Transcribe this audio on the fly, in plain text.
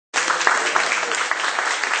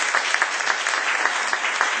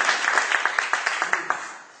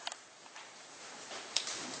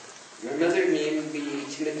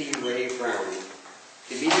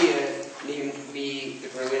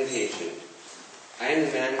I am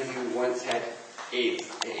the man who once had AIDS,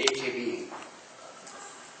 HIV.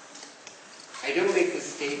 I don't make this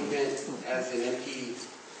statement as an empty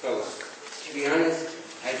boast. To be honest,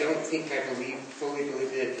 I don't think I fully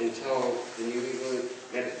believed it until the New England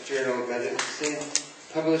Journal of Medicine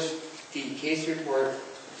published the case report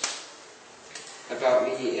about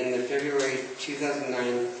me in the February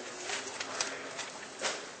 2009,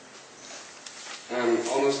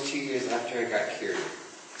 almost 2 years after I got cured.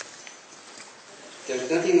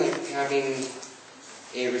 There's nothing like having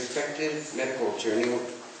a respected medical journal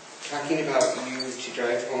talking about you to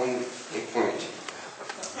drive home a point.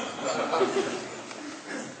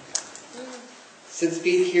 Since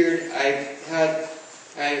being cured, I have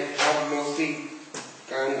mostly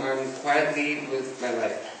gone on quietly with my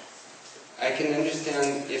life. I can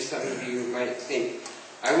understand if some of you might think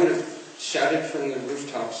I would have shouted from the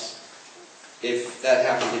rooftops if that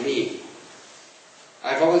happened to me.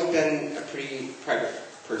 I've always been a pretty private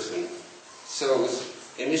person, so I was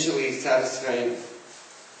initially satisfied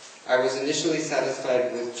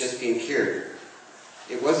with just being cured.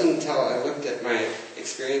 It wasn't until I looked at my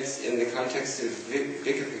experience in the context of the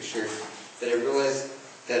bigger picture that I realized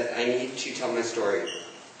that I need to tell my story.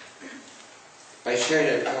 By sharing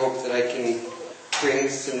it, I hope that I can bring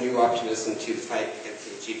some new optimism to the fight against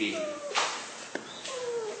HIV.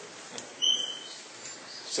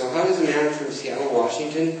 So how does a man from Seattle,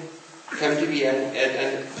 Washington, come to be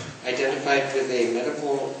identified with a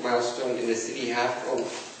medical milestone in a city half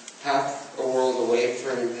a world away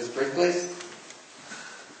from his birthplace?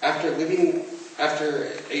 After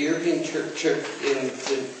a European trip in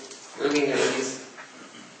the early 90s,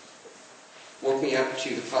 woke me up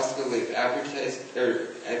to the possibility of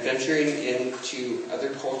adventuring into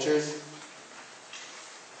other cultures.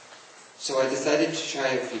 So I decided to try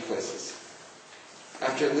a few places.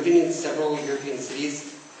 After living in several European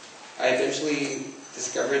cities, I eventually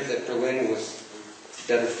discovered that Berlin was a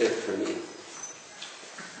better fit for me.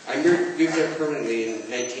 I moved there permanently in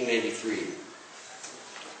 1993.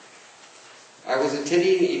 I was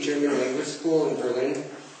attending a German language school in Berlin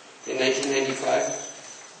in 1995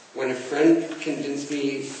 when a friend convinced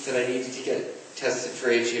me that I needed to get tested for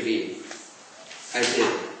HIV. I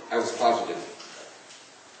did. I was positive.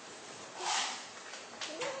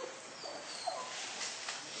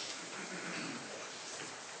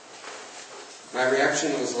 My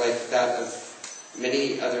reaction was like that of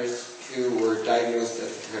many others who were diagnosed at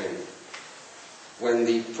the time, when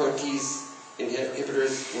the protease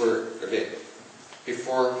inhibitors were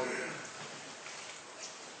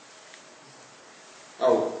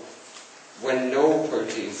when no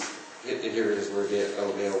protease inhibitors were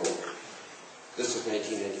available. This was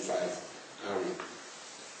 1995.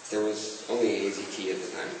 There was only AZT at the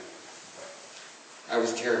time. I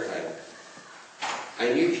was terrified.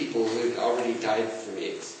 I knew people who had already died from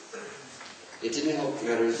AIDS. It didn't help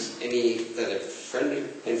matters any that a friend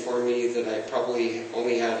informed me that I probably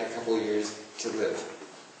only had a couple of years to live.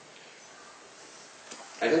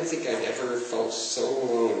 I don't think I'd ever felt so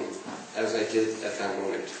alone as I did at that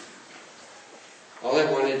moment. All I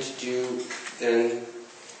wanted to do then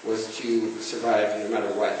was to survive no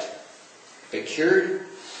matter what. But cured?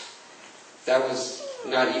 That was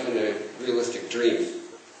not even a realistic dream.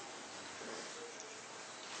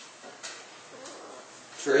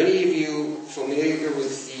 For any of you familiar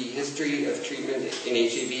with the history of treatment in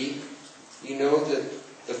HIV, you know that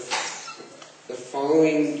the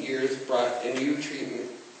following years brought a new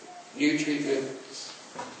treatments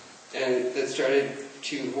and that started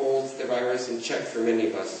to hold the virus in check for many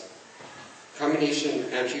of us. Combination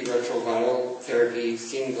antiretroviral therapy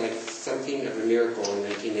seemed like something of a miracle in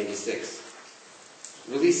 1986.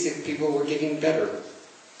 Really sick people were getting better.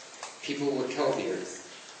 People looked healthier.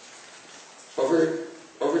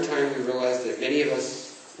 Over time, we realized that many of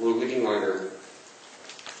us were living longer.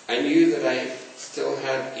 I knew that I still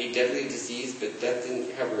had a deadly disease, but death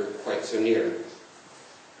didn't hover quite so near.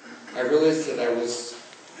 I realized that I was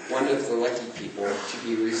one of the lucky people to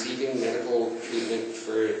be receiving medical treatment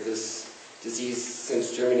for this disease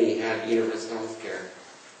since Germany had universal health care.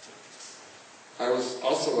 I was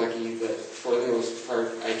also lucky that, for the most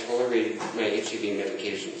part, I tolerated my HIV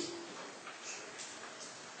medications.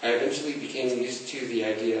 I eventually became used to the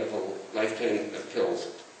idea of a lifetime of pills.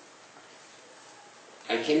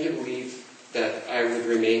 I came to believe that I would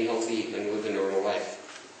remain healthy and live a normal life.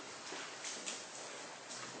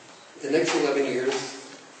 The next 11 years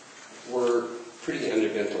were pretty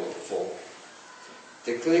uneventful.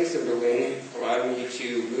 The clinics in Berlin allowed me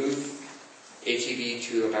to move HIV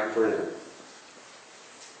to a back burner.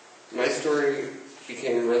 My story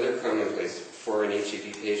became rather commonplace for an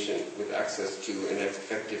HIV patient with access to an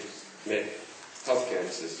effective health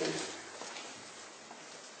support system.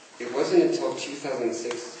 It wasn't until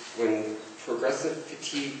 2006 when progressive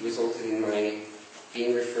fatigue resulted in my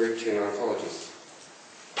being referred to an oncologist.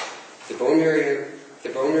 The bone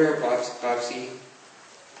marrow biopsy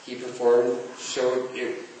he performed showed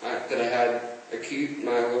that I had acute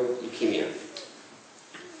myeloid leukemia.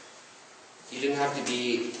 You didn't have to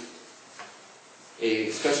be a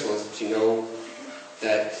specialist to know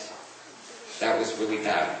that that was really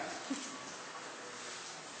bad.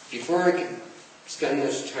 Before I could spend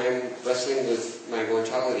much time wrestling with my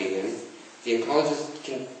mortality again, the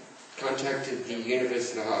oncologist contacted the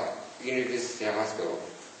University Hospital.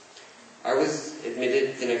 I was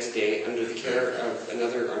admitted the next day under the care of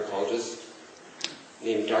another oncologist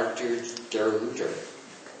named Dr. Hutter,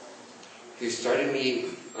 who started me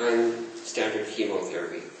on standard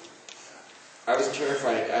chemotherapy. I was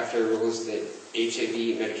terrified after I realized that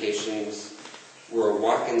HIV medications were a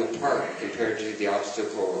walk in the park compared to the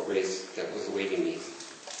obstacle race that was awaiting me.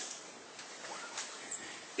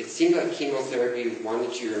 It seemed like chemotherapy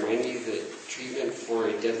wanted to remind me that treatment for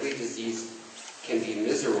a deadly disease can be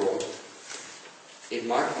miserable. It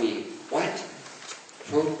mocked me. What?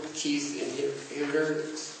 Protease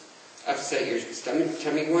inhibitors upset your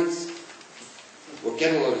tummy once? Well,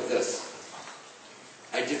 get a load of this.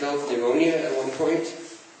 I developed pneumonia at one point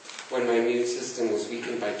when my immune system was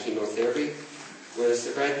weakened by chemotherapy. When I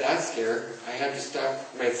survived that scare, I had to stop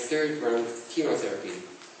my third round of chemotherapy.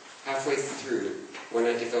 Halfway through, when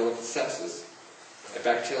I developed sepsis, a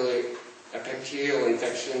bacterial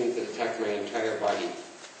infection that attacked my entire body.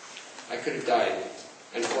 I could have died.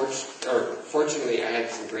 Fortunately, I had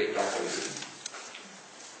some great doctors.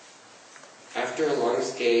 After a long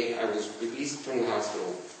stay, I was released from the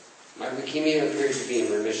hospital. My leukemia appeared to be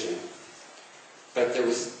in remission, but there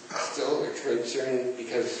was still a concern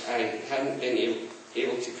because I hadn't been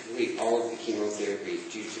able to complete all of the chemotherapy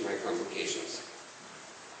due to my complications.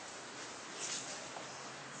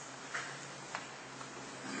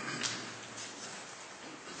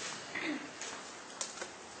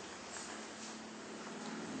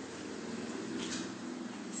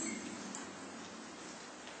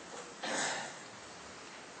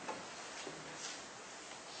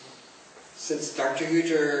 Since Dr.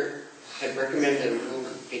 Hutter had recommended a little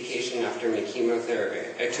vacation after my chemotherapy,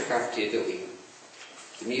 I took off to Italy.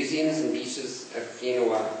 The museums and beaches of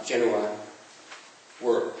Genoa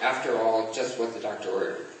were, after all, just what the doctor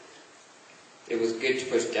ordered. It was good to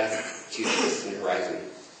push death to the distant horizon.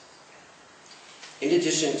 In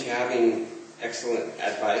addition to having excellent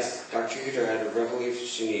advice, Dr. Hutter had a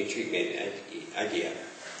revolutionary treatment idea.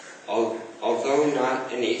 Although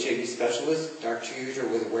not an HIV specialist, Dr. Hutter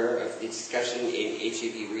was aware of the discussion in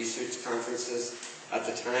HIV research conferences at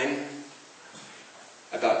the time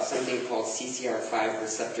about something called CCR5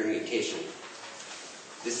 receptor mutation.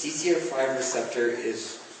 The CCR5 receptor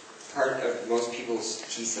is part of most people's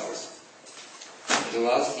T cells. It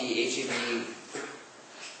allows the HIV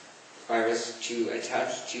virus to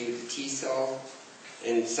attach to the T cell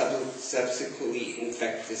and subsequently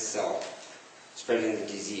infect this cell, spreading the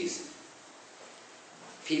disease.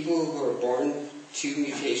 People who are born to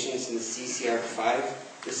mutations in the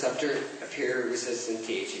CCR5 receptor appear resistant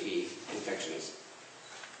to HIV infections,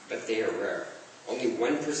 but they are rare. Only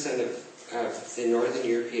 1% of the Northern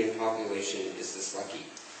European population is this lucky.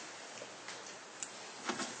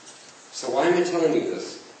 So why am I telling you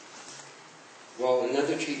this? Well,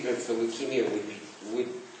 another treatment for leukemia would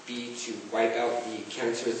be to wipe out the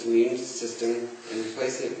cancerous immune system and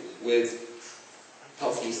replace it with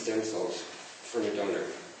healthy stem cells from a donor.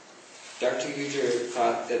 Dr. Hutter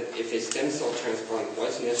thought that if a stem cell transplant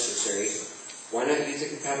was necessary, why not use a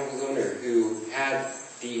compatible donor who had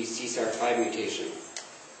the CCR5 mutation?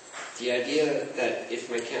 The idea that if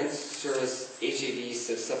my cancerous HIV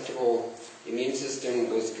susceptible immune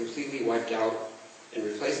system was completely wiped out and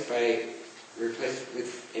replaced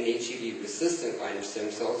with an HIV resistant line of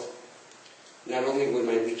stem cells, not only would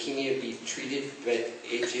my leukemia be treated, but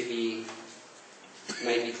HIV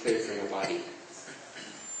might be cleared from my body.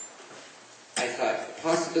 I thought the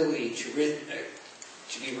possibility to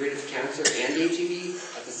be rid of cancer and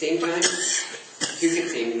HIV at the same time, who could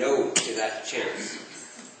say no to that chance?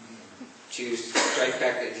 To strike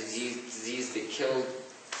back a disease that killed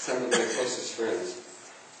some of my closest friends.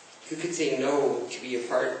 Who could say no to be a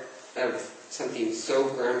part of something so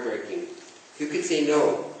groundbreaking? Who could say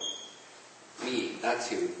no? Me, that's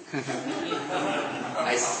who.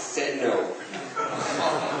 I said no.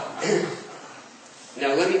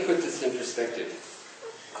 Now let me put this in perspective.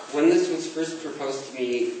 When this was first proposed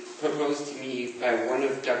to me by one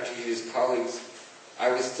of Dr. Hughes' colleagues, I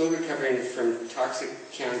was still recovering from toxic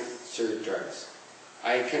cancer drugs.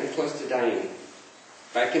 I came close to dying.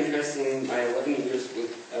 By comparison, my 11 years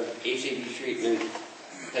of HIV treatment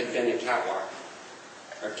had been a catwalk,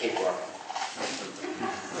 or cakewalk.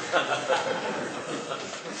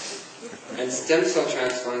 And stem cell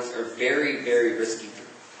transplants are very, very risky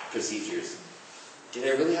procedures. Did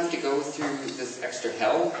I really have to go through this extra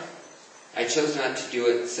hell? I chose not to do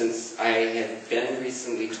it since I had been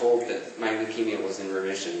recently told that my leukemia was in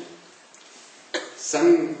remission.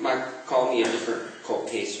 Some might call me a different cult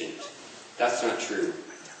patient. That's not true.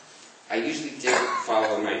 I usually did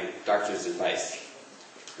follow my doctor's advice.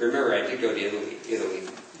 Remember, I did go to Italy.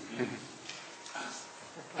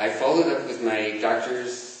 I followed up with my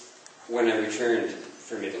doctors when I returned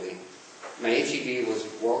from Italy. My HIV was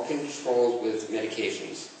well controlled with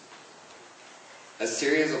medications. A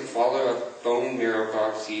series of follow-up bone marrow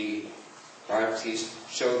biopsies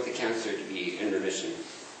showed the cancer to be in remission.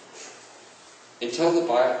 Until the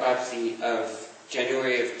biopsy of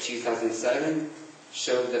January of 2007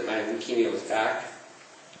 showed that my leukemia was back.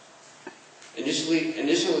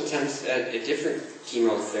 Initial attempts at a different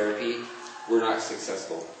chemotherapy were not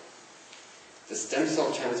successful. The stem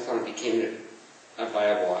cell transplant became a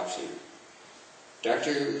viable option.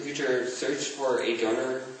 Dr. Hutter searched for a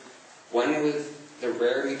donor, one with the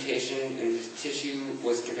rare mutation in the tissue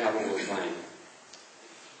was compatible with mine.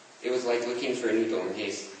 It was like looking for a needle in a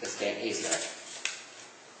haystack.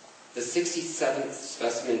 The 67th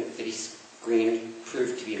specimen that he screened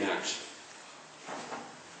proved to be a match.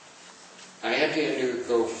 I had to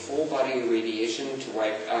undergo full-body irradiation to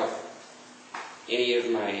wipe out any of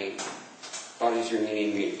my body's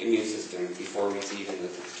remaining immune system before receiving the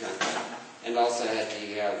transplant. And also I had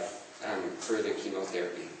to have further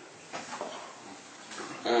chemotherapy.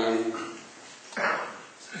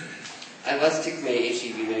 I last took my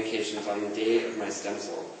HIV medications on the day of my stem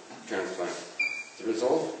cell transplant. The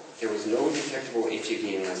result? There was no detectable HIV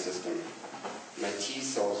in my system. My T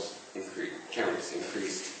cells counts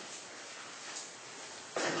increased.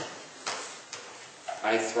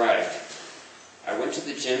 I thrived. I went to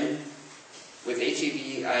the gym. With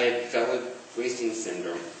HIV, I had developed wasting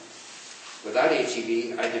syndrome. Without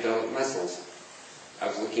HIV, I developed muscles. I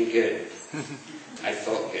was looking good. I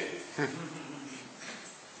felt good.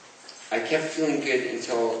 I kept feeling good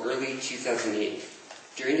until early 2008.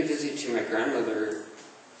 During a visit to my grandmother,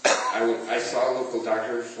 I saw a local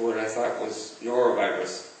doctor for what I thought was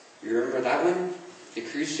norovirus. You remember that one? The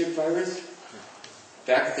cruise ship virus?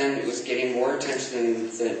 Back then, it was getting more attention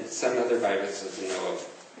than some other viruses I know of.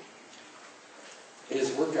 In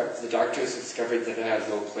his workup, the doctors discovered that I had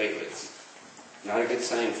low platelets. Not a good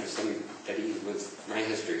sign for somebody with my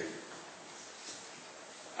history.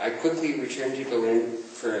 I quickly returned to Berlin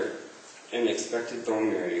for an expected bone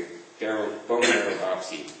marrow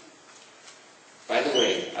biopsy. By the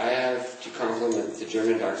way, I have to compliment the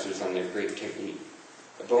German doctors on their great technique.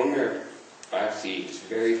 A bone marrow biopsy is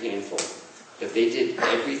very painful, but they did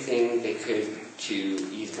everything they could to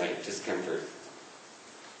ease my discomfort.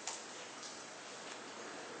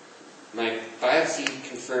 My biopsy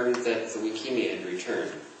confirmed that the leukemia had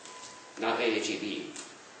returned, not my HIV.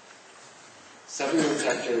 7 months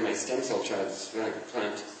after my stem cell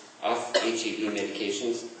transplant off HIV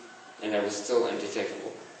medications, and I was still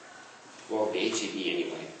undetectable. Well, the HIV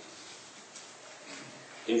anyway.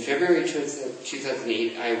 In February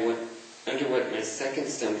 2008, I underwent my second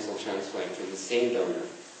stem cell transplant from the same donor.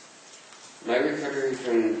 My recovery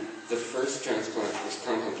from the first transplant was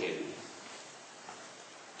complicated.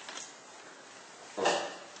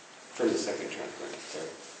 From the second transplant, sorry.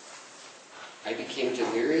 I became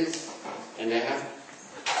delirious, and I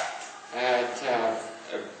had to have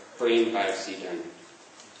a brain biopsy done.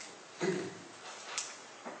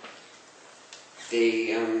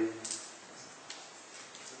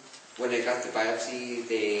 When I got the biopsy,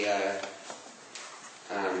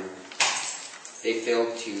 they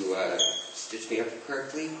failed to stitch me up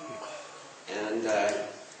correctly, and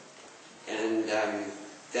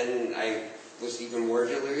then I was even more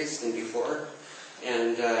delirious than before,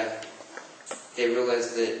 and they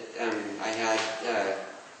realized that I had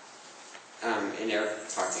an air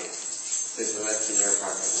pocket. There's a left an air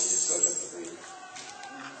pocket, and just sewed up the brain.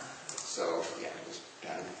 So yeah, it was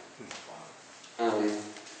bad.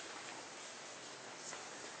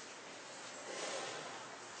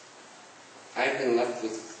 I've been left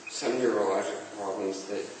with some neurological problems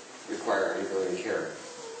that require ongoing care.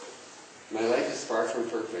 My life is far from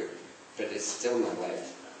perfect, but it's still my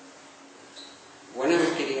life. When I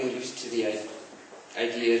was getting used to the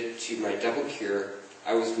idea to my double cure,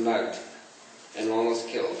 I was mugged and almost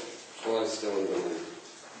killed while I was still in Berlin.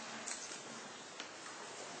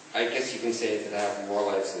 I guess you can say that I have more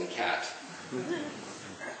lives than a cat.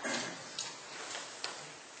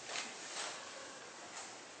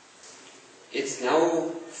 It's now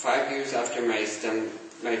 5 years after my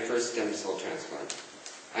first stem cell transplant.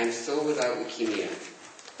 I'm still without leukemia,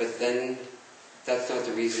 but then that's not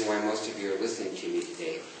the reason why most of you are listening to me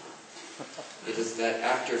today. It is that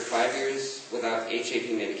after 5 years without HIV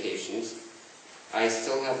medications, I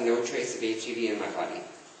still have no trace of HIV in my body.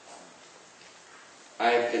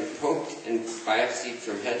 I have been poked and biopsied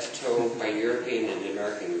from head to toe by European and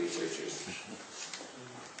American researchers.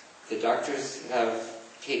 The doctors have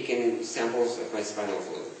taken samples of my spinal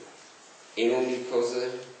fluid, anal mucosa,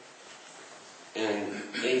 and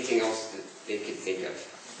anything else that they could think of,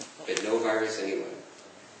 but no virus anywhere.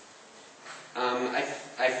 I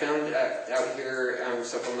found out here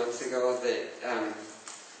several months ago that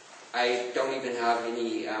I don't even have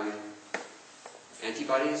any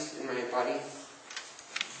antibodies in my body,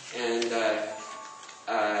 and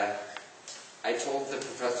I told the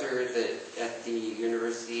professor that at the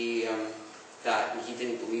university that he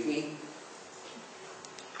didn't believe me.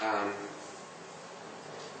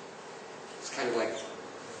 It's kind of like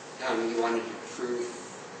he wanted to prove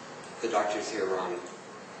the doctors here wrong.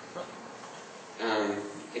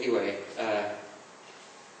 Anyway,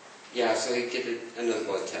 yeah, so he did another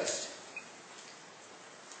blood test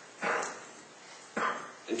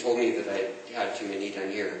and told me that I had too many down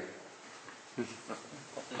here.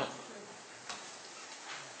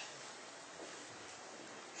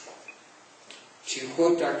 To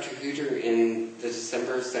quote Dr. Hooter in the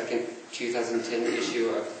December 2nd, 2010 issue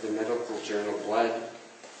of the medical journal Blood,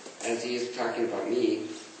 as he is talking about me,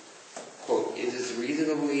 quote, it is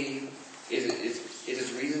reasonable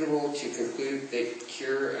to conclude that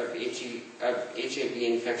cure of HIV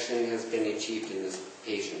infection has been achieved in this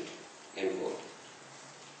patient, end quote.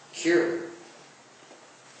 Cure.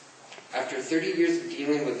 After 30 years of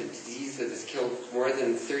dealing with a disease that has killed more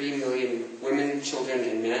than 30 million women, children,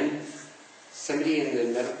 and men, somebody in the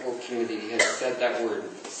medical community has said that word,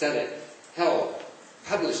 said it, hell,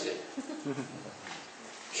 published it.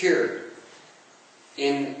 Cure.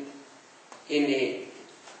 In a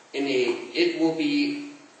it will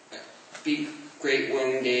be great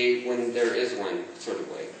one day when there is one sort of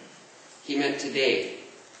way. He meant today.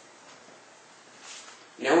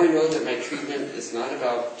 Now I know that my treatment is not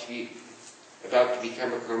about to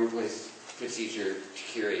become a commonplace procedure to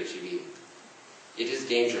cure HIV. It is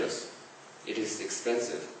dangerous. It is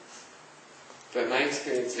expensive. But my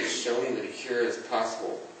experience has shown that a cure is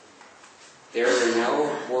possible. There are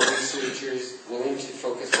now more researchers willing to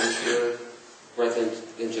focus on cure rather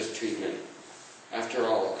than just treatment. After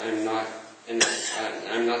all, I'm not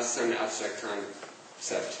some abstract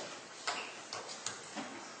concept.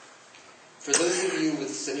 For those of you with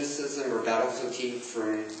cynicism or battle fatigue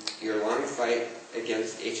from your long fight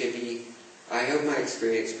against HIV, I hope my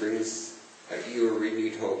experience brings you a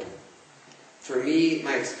renewed hope. For me,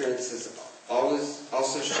 my experience has always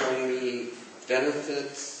also shown me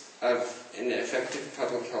benefits of an effective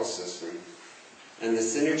public health system and the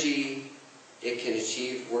synergy it can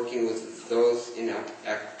achieve working with those in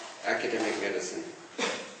academic medicine.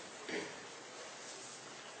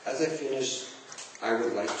 As I finish, I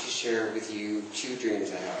would like to share with you 2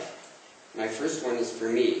 dreams I have. My first one is for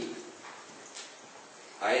me.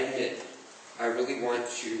 I admit, I really want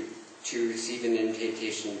to receive an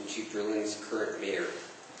invitation to Berlin's current mayor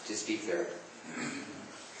to speak there.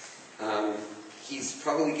 He's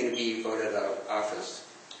probably going to be voted out of office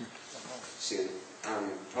soon.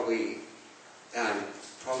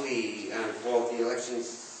 Well, the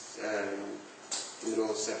election's middle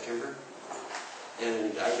of September,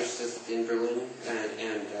 and I was just in Berlin,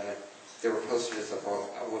 and there were posters all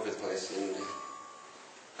over the place, and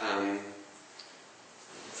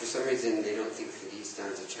for some reason they don't think that he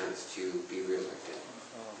stands a chance to be reelected,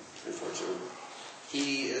 unfortunately.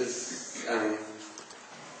 He's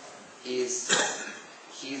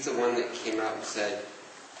the one that came out and said,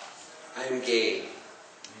 I'm gay,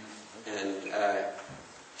 and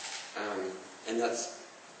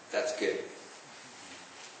that's good.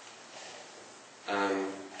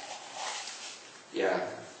 Yeah.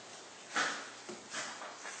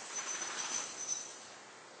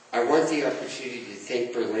 I want the opportunity to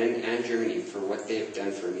thank Berlin and Germany for what they have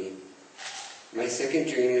done for me. My second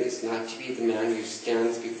dream is not to be the man who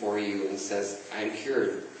stands before you and says, I'm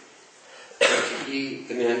cured, but to be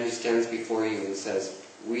the man who stands before you and says,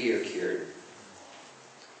 we are cured.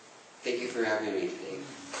 Thank you for having me today.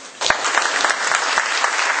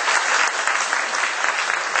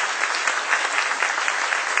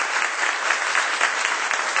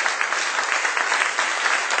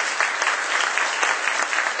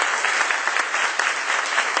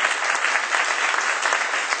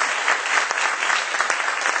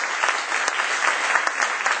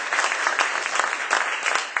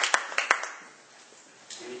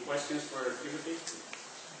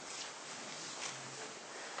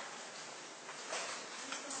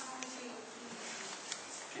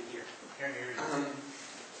 Can't hear you.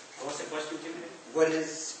 What's the question, Timothy? What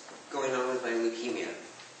is going on with my leukemia?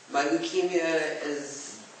 My leukemia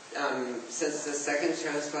is, since the second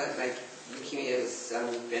transplant, my leukemia has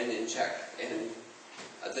been in check. And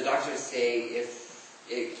the doctors say if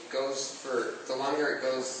it goes for, the longer it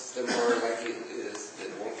goes, the more likely it is that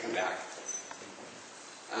it won't come back.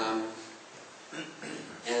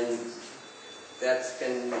 And that's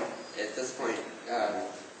been, at this point,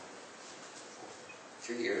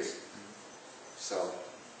 3 years. So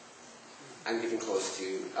I'm getting close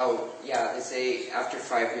to, oh yeah, they say after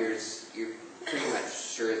 5 years, you're pretty much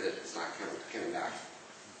sure that it's not coming back.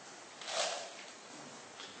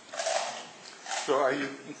 So are you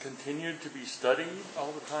continued to be studied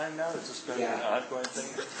all the time now? Has this been an ongoing thing?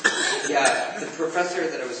 Yeah, the professor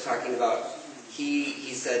that I was talking about,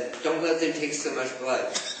 he said, don't let them take so much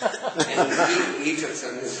blood. And he took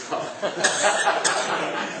some as well.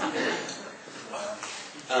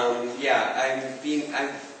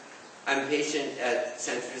 I'm patient at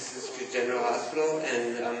San Francisco General Hospital,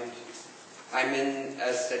 and I'm in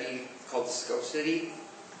a study called the SCOPE study,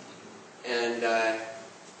 and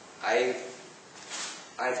I've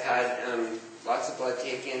had lots of blood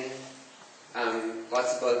taken,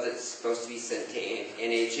 lots of blood that's supposed to be sent to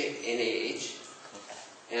NIH,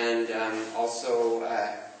 and also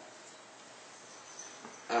a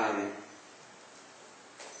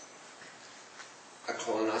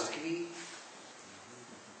colonoscopy.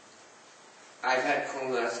 I've had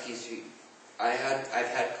colonoscopies. I've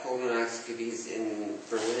had colonoscopies in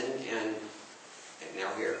Berlin and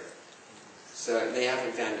now here. So they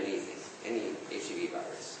haven't found anything, any HIV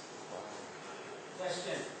virus.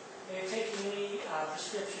 Question: are you taking any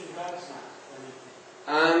prescription drugs now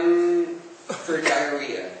or anything? For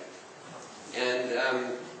diarrhea, and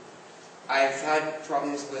I've had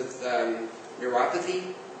problems with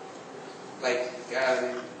neuropathy, like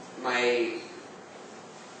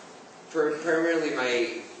primarily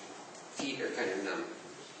my feet are kind of numb,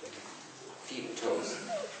 feet and toes.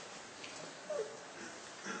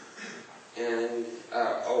 And,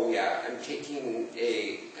 I'm taking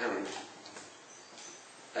a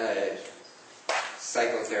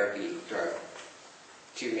psychotherapy drug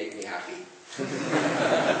to make me happy.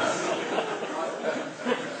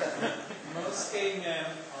 Most gay men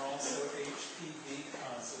are also HPV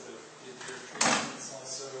positive. Did your treatments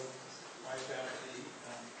also wipe out the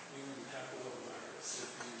human papillomavirus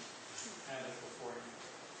if you had it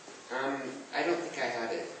beforehand? I don't think I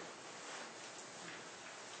had it.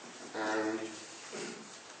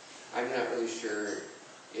 I'm not really sure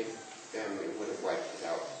if it would have wiped it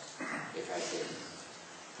out if I did.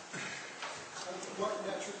 What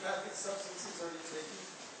naturopathic substances are you taking?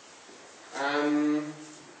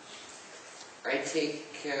 I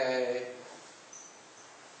take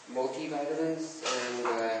multivitamins, and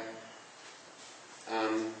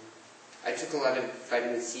I took a lot of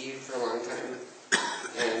vitamin C for a long time,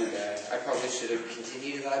 and I probably should have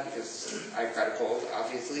continued that because I've got a cold,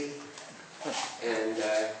 obviously, and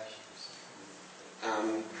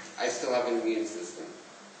I still have an immune system.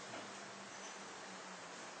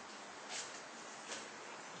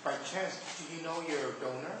 By chance, do you know your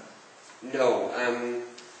donor? No.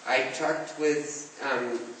 I talked with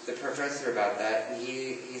the professor about that, and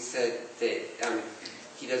he said that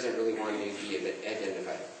he doesn't really want me to be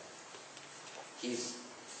identified. He's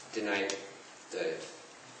denied the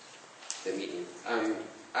meeting.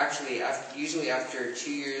 Actually, usually after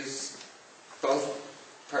 2 years, both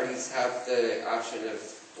parties have the option of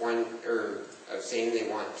saying they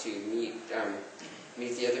want to meet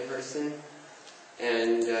the other person.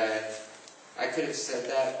 And I could have said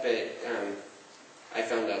that, but I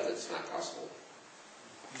found out that it's not possible.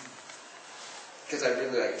 Because I'd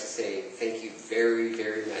really like to say thank you very,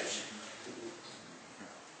 very much.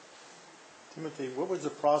 Timothy, what was the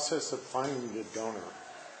process of finding the donor?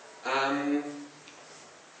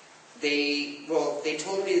 They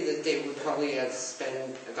told me that they would probably have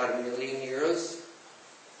spent about €1 million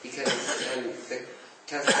because the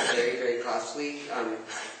tests are very, very costly.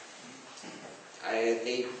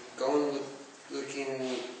 They go and look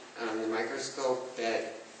in the microscope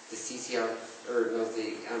at the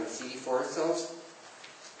CD4 cells,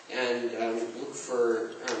 and look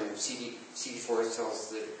for CD4 cells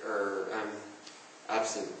that are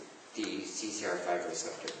absent the CCR5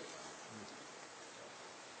 receptor.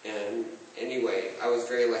 And anyway, I was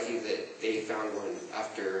very lucky that they found one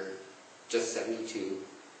after just 72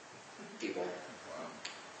 people.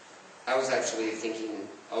 I was actually thinking,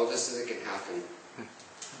 oh, this isn't going to happen.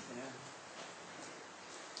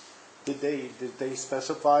 Did they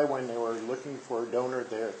specify when they were looking for a donor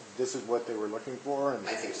that this is what they were looking for? And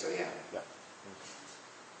I think so, yeah. Yeah.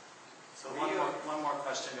 So one more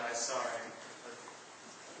question, guys, sorry.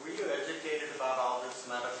 Were you educated about all this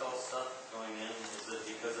medical stuff going in? Is it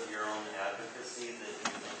because of your own advocacy that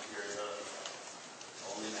you think you're the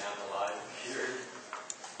only man alive here?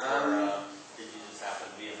 Or did you just happen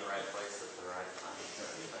to be in the right place at the right time?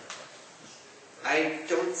 I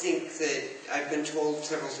don't think that, I've been told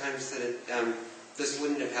several times that this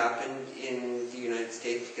wouldn't have happened in the United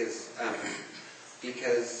States because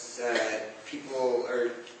people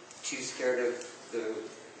are too scared of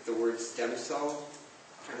the word stem cell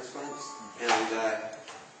transplants, and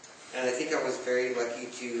I think I was very lucky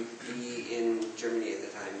to be in Germany at the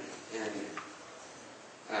time, and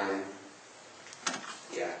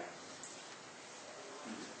yeah.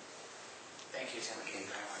 Thank you, Tim. Very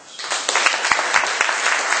much.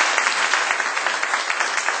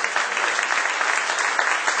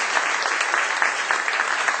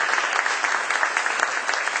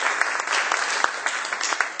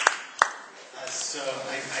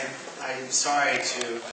 I'm sorry to